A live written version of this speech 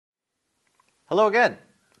Hello again.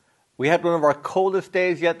 We had one of our coldest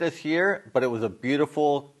days yet this year, but it was a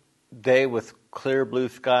beautiful day with clear blue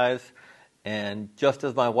skies. And just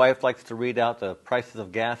as my wife likes to read out the prices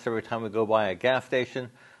of gas every time we go by a gas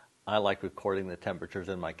station, I like recording the temperatures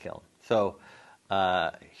in my kiln. So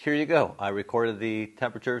here you go. I recorded the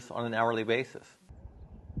temperatures on an hourly basis.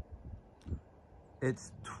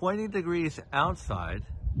 It's 20 degrees outside,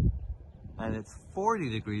 and it's 40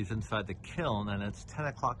 degrees inside the kiln, and it's 10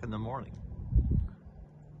 o'clock in the morning.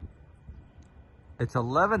 It's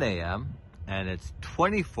 11 a.m. and it's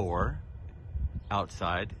 24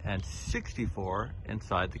 outside and 64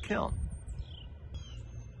 inside the kiln.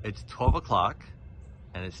 It's 12 o'clock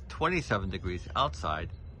and it's 27 degrees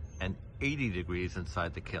outside and 80 degrees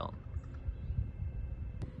inside the kiln.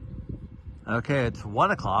 Okay, it's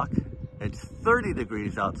 1 o'clock, it's 30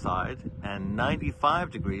 degrees outside and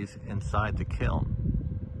 95 degrees inside the kiln.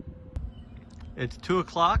 It's 2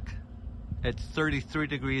 o'clock, it's 33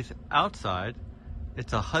 degrees outside,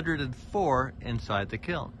 it's 104 inside the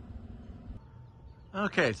kiln.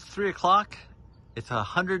 Okay, it's 3 o'clock, it's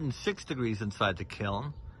 106 degrees inside the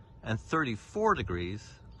kiln and 34 degrees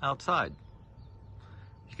outside.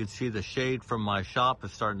 You can see the shade from my shop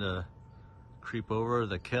is starting to creep over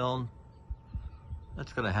the kiln.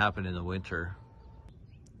 That's going to happen in the winter.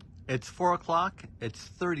 It's 4 o'clock, it's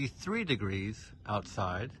 33 degrees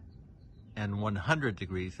outside and 100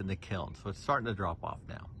 degrees in the kiln, so it's starting to drop off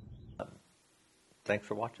now. Thanks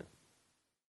for watching.